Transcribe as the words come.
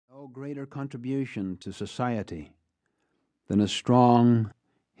greater contribution to society than a strong,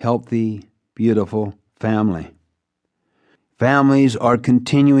 healthy, beautiful family. Families are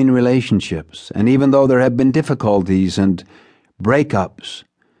continuing relationships, and even though there have been difficulties and breakups,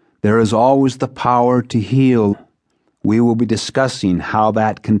 there is always the power to heal. We will be discussing how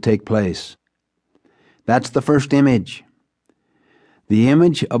that can take place. That's the first image. The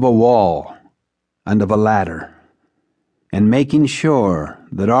image of a wall and of a ladder, and making sure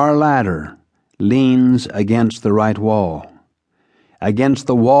that our ladder leans against the right wall, against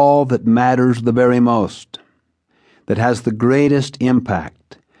the wall that matters the very most, that has the greatest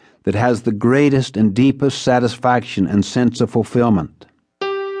impact, that has the greatest and deepest satisfaction and sense of fulfillment.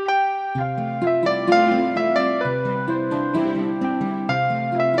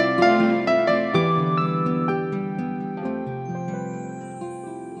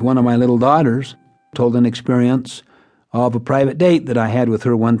 One of my little daughters told an experience of a private date that I had with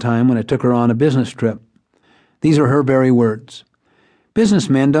her one time when I took her on a business trip. These are her very words.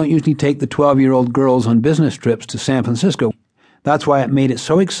 Businessmen don't usually take the 12-year-old girls on business trips to San Francisco. That's why it made it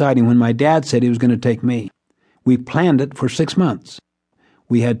so exciting when my dad said he was going to take me. We planned it for 6 months.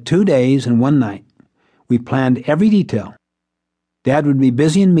 We had 2 days and 1 night. We planned every detail. Dad would be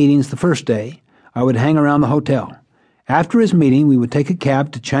busy in meetings the first day. I would hang around the hotel. After his meeting, we would take a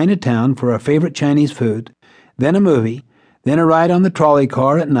cab to Chinatown for our favorite Chinese food, then a movie, then a ride on the trolley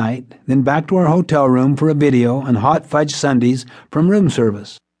car at night, then back to our hotel room for a video and hot fudge sundaes from room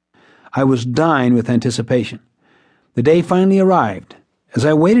service. I was dying with anticipation. The day finally arrived. As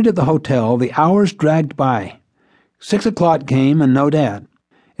I waited at the hotel, the hours dragged by. 6 o'clock came and no Dad.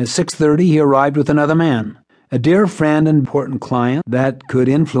 At 6:30 he arrived with another man, a dear friend and important client that could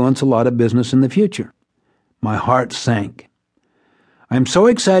influence a lot of business in the future. My heart sank. "I'm so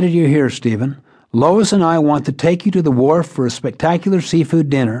excited you're here, Stephen. Lois and I want to take you to the wharf for a spectacular seafood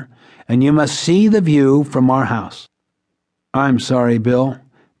dinner, and you must see the view from our house." "I'm sorry, Bill,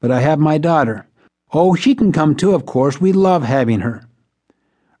 but I have my daughter." "Oh, she can come too, of course. We love having her."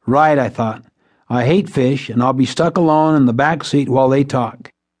 Right, I thought. I hate fish, and I'll be stuck alone in the back seat while they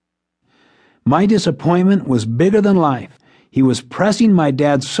talk. My disappointment was bigger than life. He was pressing my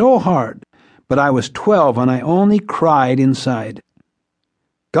dad so hard, but I was 12 and I only cried inside.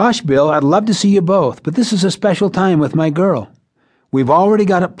 "Gosh, Bill, I'd love to see you both, but this is a special time with my girl. We've already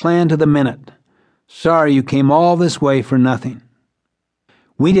got it planned to the minute. Sorry you came all this way for nothing."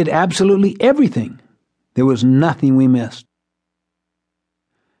 We did absolutely everything. There was nothing we missed.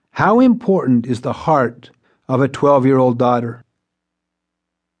 How important is the heart of a 12-year-old daughter?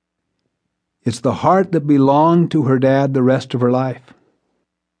 It's the heart that belonged to her dad the rest of her life.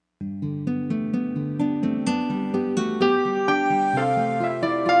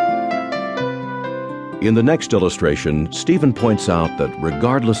 In the next illustration, Stephen points out that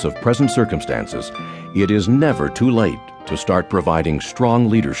regardless of present circumstances, it is never too late to start providing strong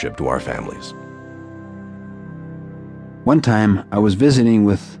leadership to our families. One time, I was visiting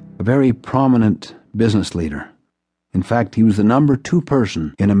with a very prominent business leader. In fact, he was the number 2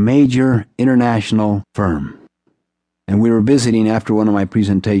 person in a major international firm. And we were visiting after one of my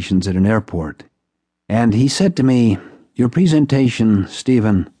presentations at an airport. And he said to me, "Your presentation,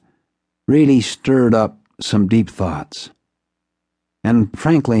 Stephen, really stirred up some deep thoughts. And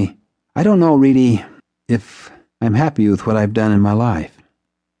frankly, I don't know really if I'm happy with what I've done in my life.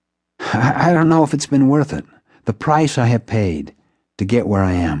 I don't know if it's been worth it, the price I have paid to get where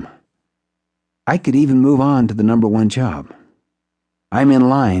I am. I could even move on to the number 1 job. I'm in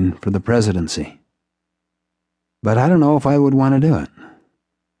line for the presidency. But I don't know if I would want to do it.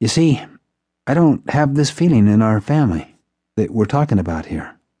 You see, I don't have this feeling in our family that we're talking about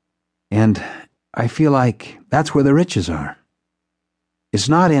here. And I feel like that's where the riches are. It's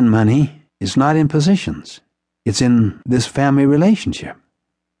not in money, it's not in positions. It's in this family relationship."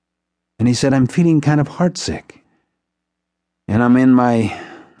 And he said, "I'm feeling kind of heartsick. And I'm in my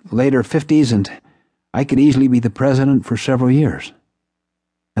later 50s, and I could easily be the president for several years.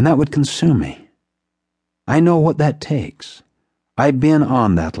 And that would consume me. I know what that takes. I've been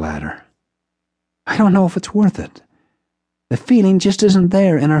on that ladder. I don't know if it's worth it. The feeling just isn't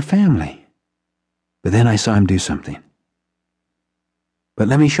there in our family." But then I saw him do something. "But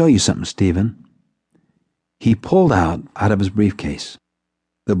let me show you something, Stephen." He pulled out of his briefcase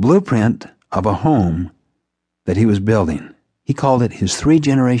the blueprint of a home that he was building. He called it his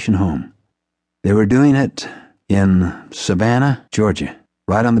 3-generation home. They were doing it in Savannah, Georgia,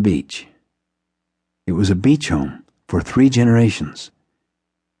 right on the beach. It was a beach home for 3 generations.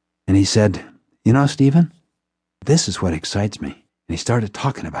 And he said, "You know, Stephen, this is what excites me." And he started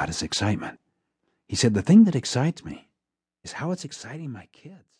talking about his excitement. He said, "The thing that excites me is how it's exciting my kids."